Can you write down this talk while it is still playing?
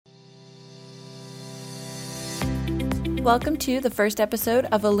Welcome to the first episode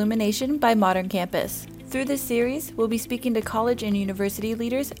of Illumination by Modern Campus. Through this series, we'll be speaking to college and university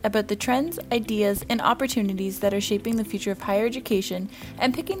leaders about the trends, ideas, and opportunities that are shaping the future of higher education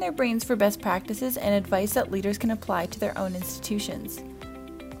and picking their brains for best practices and advice that leaders can apply to their own institutions.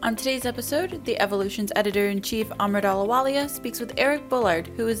 On today's episode, the Evolution's Editor-in-Chief Amrit Ahluwalia speaks with Eric Bullard,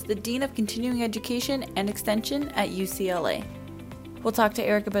 who is the Dean of Continuing Education and Extension at UCLA. We'll talk to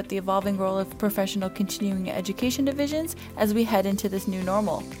Eric about the evolving role of professional continuing education divisions as we head into this new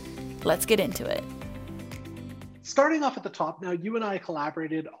normal. Let's get into it. Starting off at the top, now you and I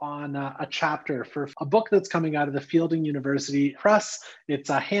collaborated on a chapter for a book that's coming out of the Fielding University Press.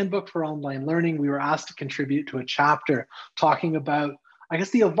 It's a handbook for online learning. We were asked to contribute to a chapter talking about, I guess,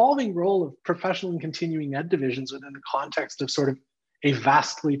 the evolving role of professional and continuing ed divisions within the context of sort of a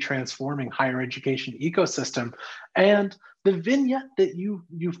vastly transforming higher education ecosystem. And the vignette that you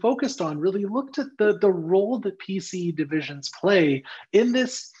focused on really looked at the role that PCE divisions play in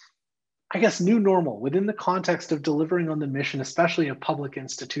this, I guess, new normal within the context of delivering on the mission, especially of public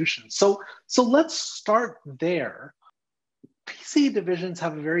institutions. So let's start there. PCE divisions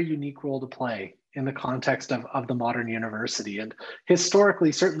have a very unique role to play in the context of the modern university. And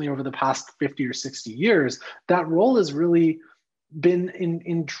historically, certainly over the past 50 or 60 years, that role has really been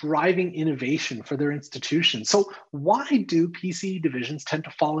in driving innovation for their institutions. So why do PCE divisions tend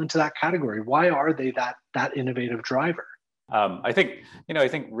to fall into that category? Why are they that innovative driver? I think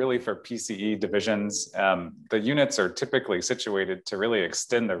really for PCE divisions, the units are typically situated to really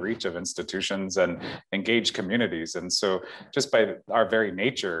extend the reach of institutions and engage communities. And so just by our very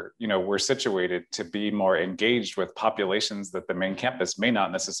nature, we're situated to be more engaged with populations that the main campus may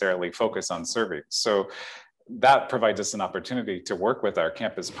not necessarily focus on serving. So that provides us an opportunity to work with our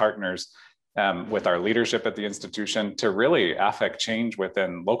campus partners, with our leadership at the institution to really affect change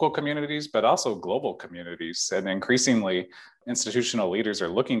within local communities, but also global communities. And increasingly, institutional leaders are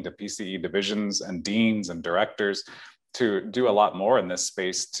looking to PCE divisions and deans and directors to do a lot more in this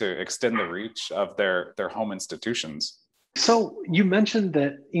space to extend the reach of their home institutions. So you mentioned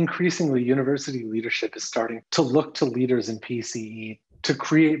that increasingly university leadership is starting to look to leaders in PCE to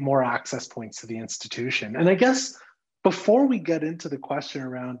create more access points to the institution. And I guess before we get into the question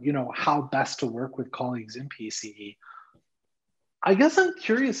around, how best to work with colleagues in PCE, I guess I'm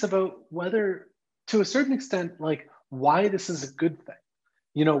curious about whether, to a certain extent, why this is a good thing.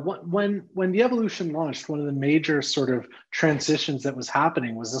 When the Evolution launched, one of the major sort of transitions that was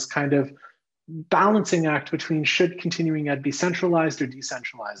happening was this kind of balancing act between should continuing ed be centralized or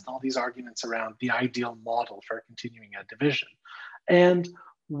decentralized, all these arguments around the ideal model for a continuing ed division. And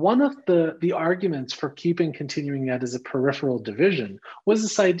one of the arguments for keeping continuing ed as a peripheral division was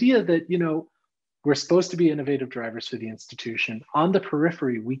this idea that, we're supposed to be innovative drivers for the institution. On the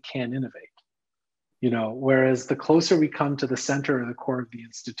periphery, we can innovate. Whereas the closer we come to the center or the core of the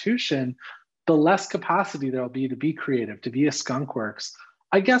institution, the less capacity there'll be to be creative, to be a skunkworks.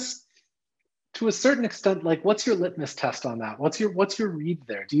 I guess to a certain extent, what's your litmus test on that? What's your read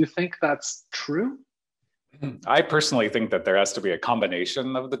there? Do you think that's true? I personally think that there has to be a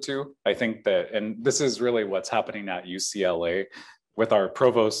combination of the two. I think that, and this is really what's happening at UCLA with our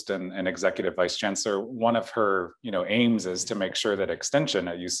provost and executive vice chancellor. One of her, aims is to make sure that extension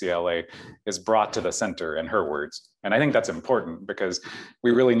at UCLA is brought to the center, in her words. And I think that's important because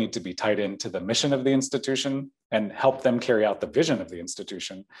we really need to be tied into the mission of the institution and help them carry out the vision of the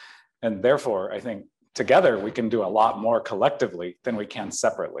institution. And therefore, I think together we can do a lot more collectively than we can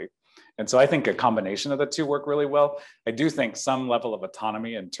separately. And so I think a combination of the two work really well. I do think some level of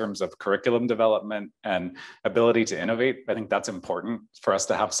autonomy in terms of curriculum development and ability to innovate, I think that's important for us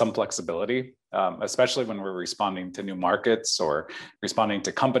to have some flexibility, especially when we're responding to new markets or responding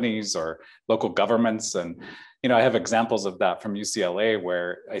to companies or local governments. And, I have examples of that from UCLA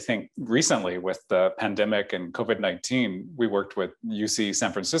where I think recently with the pandemic and COVID-19, we worked with UC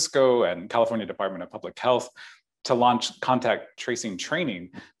San Francisco and California Department of Public Health to launch contact tracing training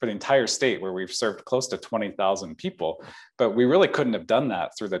for the entire state, where we've served close to 20,000 people. But we really couldn't have done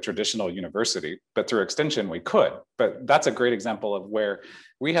that through the traditional university, but through extension, we could. But that's a great example of where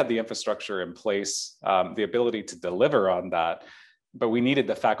we had the infrastructure in place, the ability to deliver on that, but we needed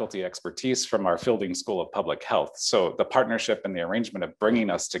the faculty expertise from our Fielding School of Public Health. So the partnership and the arrangement of bringing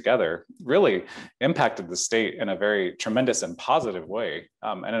us together really impacted the state in a very tremendous and positive way,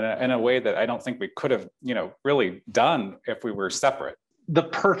 and in a way that I don't think we could have, really done if we were separate. The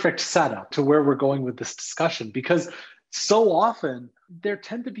perfect setup to where we're going with this discussion, because so often there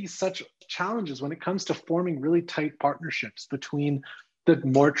tend to be such challenges when it comes to forming really tight partnerships between the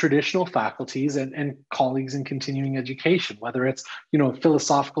more traditional faculties and colleagues in continuing education, whether it's,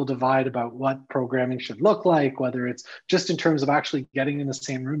 philosophical divide about what programming should look like, whether it's just in terms of actually getting in the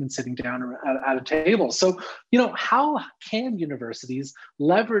same room and sitting down at a table. So, how can universities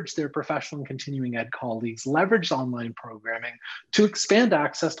leverage their professional and continuing ed colleagues, leverage online programming to expand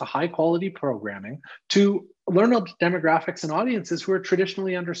access to high quality programming, to learn about demographics and audiences who are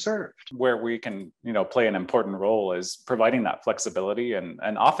traditionally underserved? Where we can, play an important role is providing that flexibility. And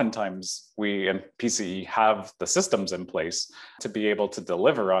oftentimes we in PCE have the systems in place to be able to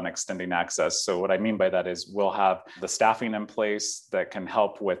deliver on extending access. So what I mean by that is we'll have the staffing in place that can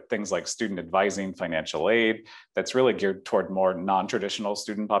help with things like student advising, financial aid, that's really geared toward more non-traditional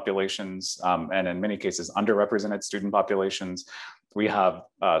student populations, and in many cases, underrepresented student populations. We have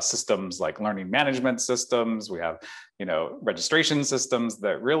systems like learning management systems. We have, registration systems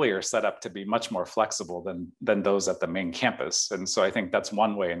that really are set up to be much more flexible than those at the main campus. And so I think that's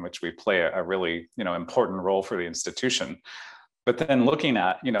one way in which we play a really, important role for the institution. But then looking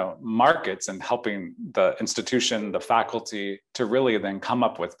at, markets and helping the institution, the faculty to really then come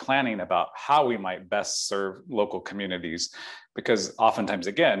up with planning about how we might best serve local communities. Because oftentimes,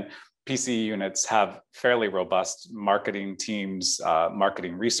 again, PCE units have fairly robust marketing teams,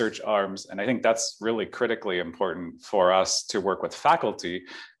 marketing research arms, and I think that's really critically important for us to work with faculty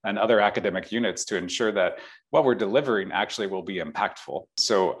and other academic units to ensure that what we're delivering actually will be impactful.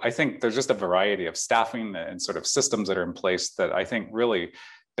 So I think there's just a variety of staffing and sort of systems that are in place that I think really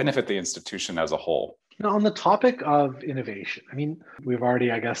benefit the institution as a whole. On the topic of innovation, we've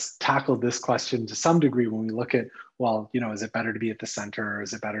already, tackled this question to some degree when we look at, is it better to be at the center or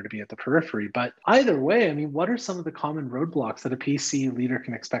is it better to be at the periphery? But either way, what are some of the common roadblocks that a PC leader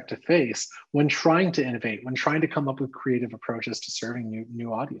can expect to face when trying to innovate, when trying to come up with creative approaches to serving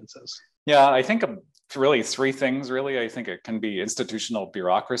new audiences? Yeah, I think really three things, really. I think it can be institutional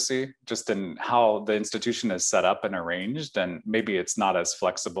bureaucracy, just in how the institution is set up and arranged, and maybe it's not as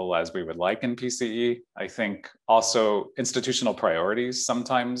flexible as we would like in PCE. I think also institutional priorities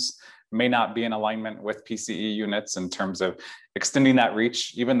sometimes may not be in alignment with PCE units in terms of extending that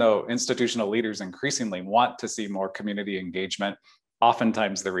reach, even though institutional leaders increasingly want to see more community engagement.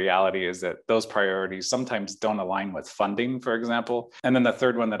 Oftentimes, the reality is that those priorities sometimes don't align with funding, for example. And then the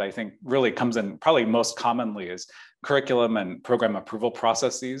third one that I think really comes in probably most commonly is curriculum and program approval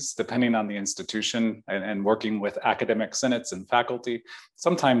processes, depending on the institution and working with academic senates and faculty.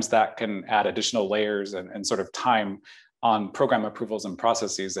 Sometimes that can add additional layers and sort of time on program approvals and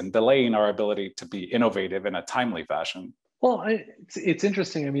processes and delaying our ability to be innovative in a timely fashion. Well, it's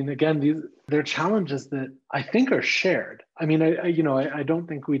interesting. Again, they're challenges that I think are shared. I don't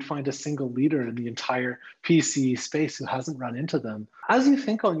think we'd find a single leader in the entire PCE space who hasn't run into them. As you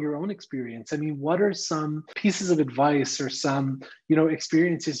think on your own experience, what are some pieces of advice or some,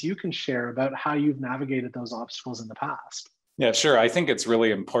 experiences you can share about how you've navigated those obstacles in the past? Yeah, sure. I think it's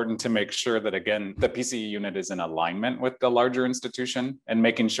really important to make sure that, again, the PCE unit is in alignment with the larger institution and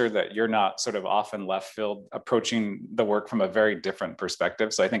making sure that you're not sort of off in left field approaching the work from a very different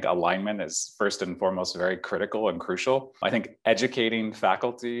perspective. So I think alignment is first and foremost very critical and crucial. I think educating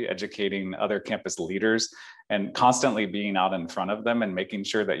faculty, educating other campus leaders, and constantly being out in front of them and making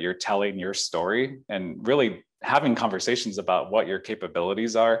sure that you're telling your story and really having conversations about what your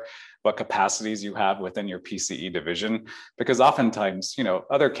capabilities are, what capacities you have within your PCE division, because oftentimes,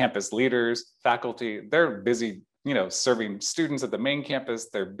 other campus leaders, faculty, they're busy, serving students at the main campus,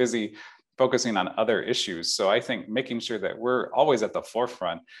 they're busy focusing on other issues. So I think making sure that we're always at the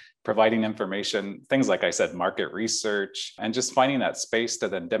forefront, providing information, things like I said, market research, and just finding that space to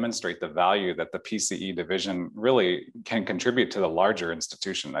then demonstrate the value that the PCE division really can contribute to the larger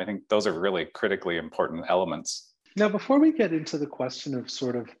institution. I think those are really critically important elements. Now, before we get into the question of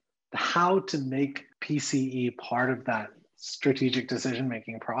sort of how to make PCE part of that strategic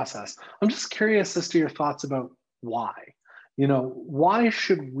decision-making process, I'm just curious as to your thoughts about why. Why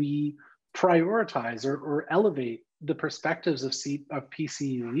should we prioritize or elevate the perspectives of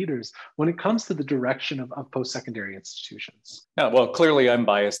PCE leaders when it comes to the direction of post-secondary institutions? Yeah, well, clearly I'm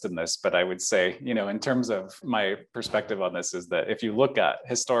biased in this, but I would say, in terms of my perspective on this is that if you look at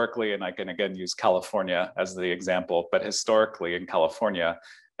historically, and I can again use California as the example, but historically in California,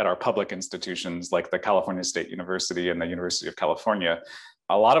 at our public institutions like the California State University and the University of California,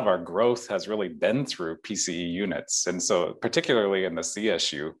 a lot of our growth has really been through PCE units. And so particularly in the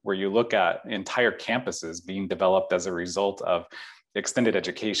CSU, where you look at entire campuses being developed as a result of extended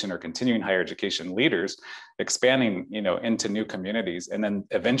education or continuing higher education leaders expanding, into new communities. And then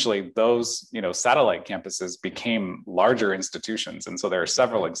eventually those, satellite campuses became larger institutions. And so there are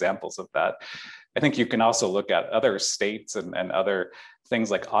several examples of that. I think you can also look at other states and other things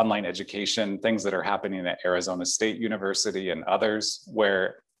like online education, things that are happening at Arizona State University and others,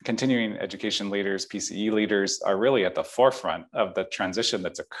 where continuing education leaders, PCE leaders are really at the forefront of the transition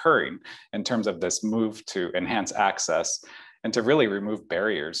that's occurring in terms of this move to enhance access and to really remove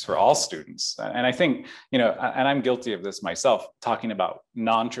barriers for all students. And I think, and I'm guilty of this myself, talking about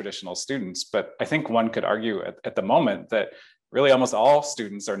non-traditional students, but I think one could argue at the moment that really almost all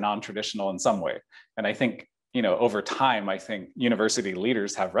students are non-traditional in some way. And I think, over time, I think university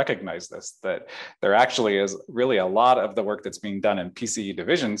leaders have recognized this, that there actually is really a lot of the work that's being done in PCE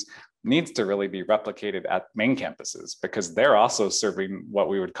divisions needs to really be replicated at main campuses, because they're also serving what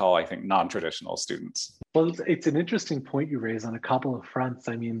we would call, I think, non-traditional students. Well, it's an interesting point you raise on a couple of fronts.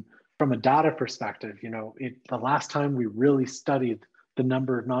 I mean, from a data perspective, the last time we really studied the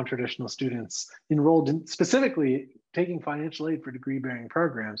number of non-traditional students enrolled in specifically taking financial aid for degree-bearing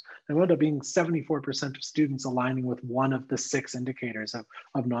programs, there wound up being 74% of students aligning with one of the 6 indicators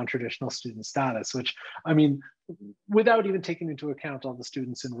of non-traditional student status, which, I mean, without even taking into account all the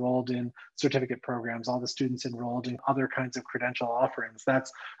students enrolled in certificate programs, all the students enrolled in other kinds of credential offerings,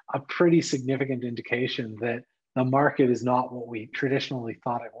 that's a pretty significant indication that the market is not what we traditionally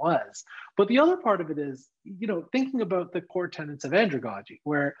thought it was. But the other part of it is, thinking about the core tenets of andragogy,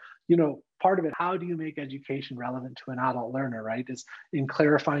 where, part of it, how do you make education relevant to an adult learner, right, is in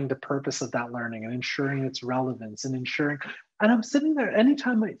clarifying the purpose of that learning and ensuring its relevance and ensuring, and I'm sitting there,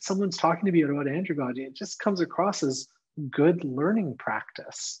 anytime someone's talking to me about andragogy, it just comes across as good learning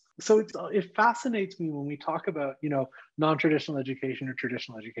practice. So it fascinates me when we talk about, non-traditional education or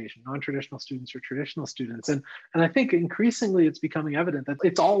traditional education, non-traditional students or traditional students. And I think increasingly it's becoming evident that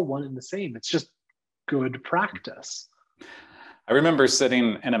it's all one and the same. It's just good practice. I remember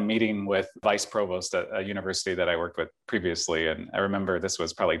sitting in a meeting with vice provost at a university that I worked with previously. And I remember this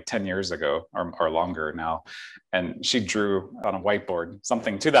was probably 10 years ago or longer now. And she drew on a whiteboard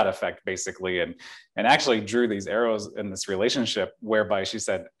something to that effect, basically, and actually drew these arrows in this relationship whereby she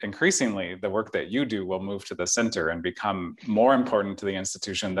said, increasingly, the work that you do will move to the center and become more important to the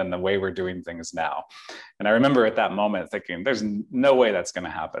institution than the way we're doing things now. And I remember at that moment thinking, there's no way that's going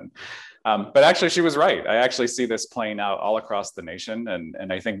to happen. But actually, she was right. I actually see this playing out all across the nation.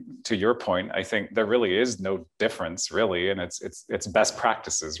 And I think, to your point, I think there really is no difference, really. And it's best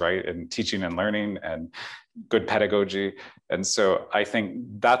practices, right? In teaching and learning and good pedagogy. And so I think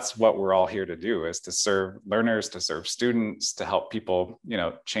that's what we're all here to do, is to serve learners, to serve students, to help people,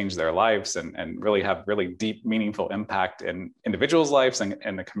 change their lives and really have really deep, meaningful impact in individuals' lives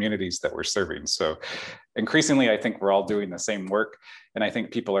and the communities that we're serving. So increasingly, I think we're all doing the same work. And I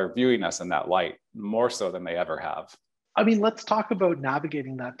think people are viewing us in that light more so than they ever have. I mean, let's talk about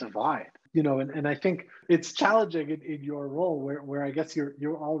navigating that divide. And I think it's challenging in your role where I guess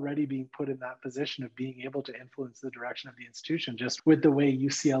you're already being put in that position of being able to influence the direction of the institution just with the way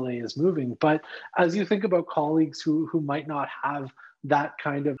UCLA is moving. But as you think about colleagues who might not have that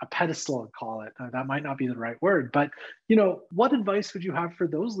kind of a pedestal, call it, that might not be the right word, but what advice would you have for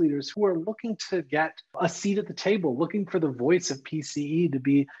those leaders who are looking to get a seat at the table, looking for the voice of PCE to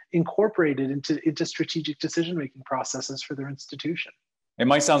be incorporated into strategic decision-making processes for their institution? It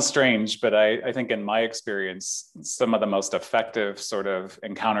might sound strange, but I think in my experience, some of the most effective sort of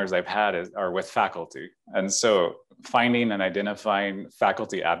encounters I've had are with faculty. And so finding and identifying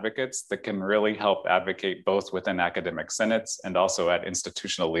faculty advocates that can really help advocate both within academic senates and also at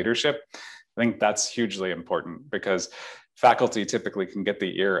institutional leadership, I think that's hugely important, because faculty typically can get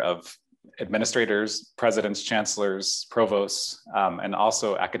the ear of administrators, presidents, chancellors, provosts, and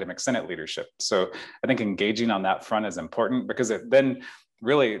also academic senate leadership. So I think engaging on that front is important, because it then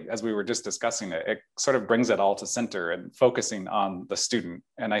really, as we were just discussing it sort of brings it all to center and focusing on the student.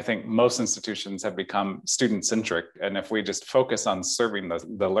 And I think most institutions have become student-centric. And if we just focus on serving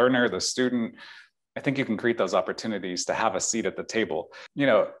the learner, the student, I think you can create those opportunities to have a seat at the table.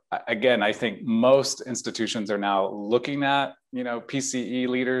 Again, I think most institutions are now looking at, PCE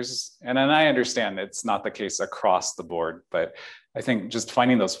leaders. And then I understand it's not the case across the board, but I think just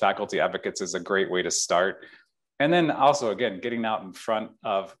finding those faculty advocates is a great way to start. And then also, again, getting out in front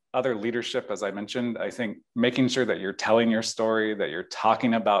of other leadership, as I mentioned, I think making sure that you're telling your story, that you're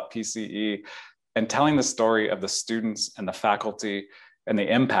talking about PCE and telling the story of the students and the faculty and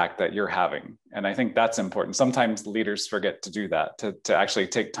the impact that you're having. And I think that's important. Sometimes leaders forget to do that, to actually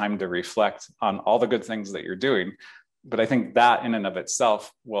take time to reflect on all the good things that you're doing. But I think that in and of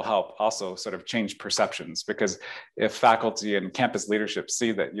itself will help also sort of change perceptions, because if faculty and campus leadership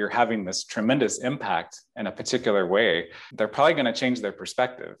see that you're having this tremendous impact in a particular way, they're probably going to change their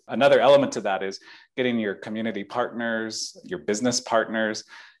perspective. Another element to that is getting your community partners, your business partners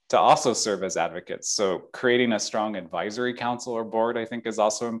to also serve as advocates. So creating a strong advisory council or board, I think, is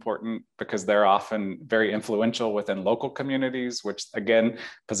also important because they're often very influential within local communities, which again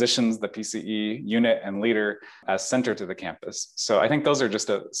positions the PCE unit and leader as center to the campus. So I think those are just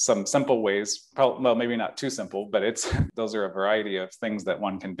some simple ways, well, maybe not too simple, but those are a variety of things that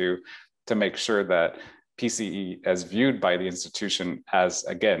one can do to make sure that PCE is viewed by the institution as,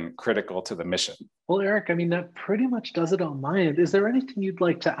 again, critical to the mission. Well, Eric, I mean, that pretty much does it on my end. Is there anything you'd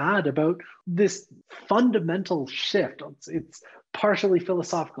like to add about this fundamental shift? It's partially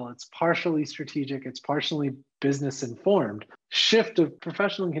philosophical, it's partially strategic, it's partially business informed shift of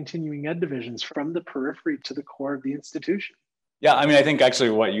professional and continuing ed divisions from the periphery to the core of the institution. Yeah, I mean, I think actually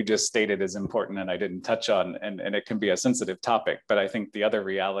what you just stated is important and I didn't touch on, and it can be a sensitive topic, but I think the other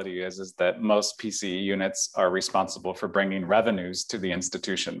reality is that most PCE units are responsible for bringing revenues to the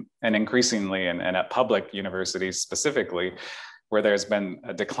institution. And increasingly, and at public universities specifically, where there's been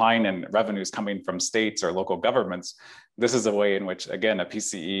a decline in revenues coming from states or local governments, this is a way in which, again, a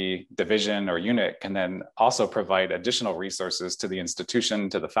PCE division or unit can then also provide additional resources to the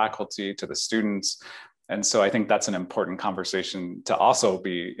institution, to the faculty, to the students. And so I think that's an important conversation to also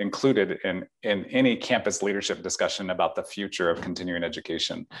be included in any campus leadership discussion about the future of continuing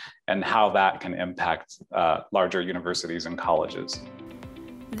education and how that can impact larger universities and colleges.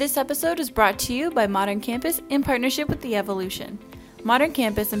 This episode is brought to you by Modern Campus in partnership with The Evolution. Modern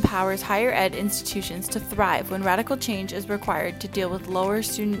Campus empowers higher ed institutions to thrive when radical change is required to deal with lower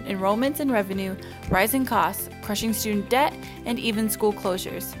student enrollments and revenue, rising costs, crushing student debt, and even school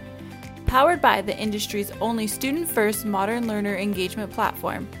closures. Powered by the industry's only student-first modern learner engagement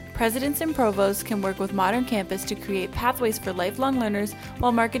platform, presidents and provosts can work with Modern Campus to create pathways for lifelong learners,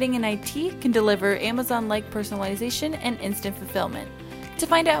 while marketing and IT can deliver Amazon-like personalization and instant fulfillment. To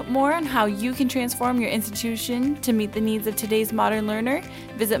find out more on how you can transform your institution to meet the needs of today's modern learner,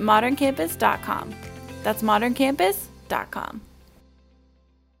 visit moderncampus.com. That's moderncampus.com.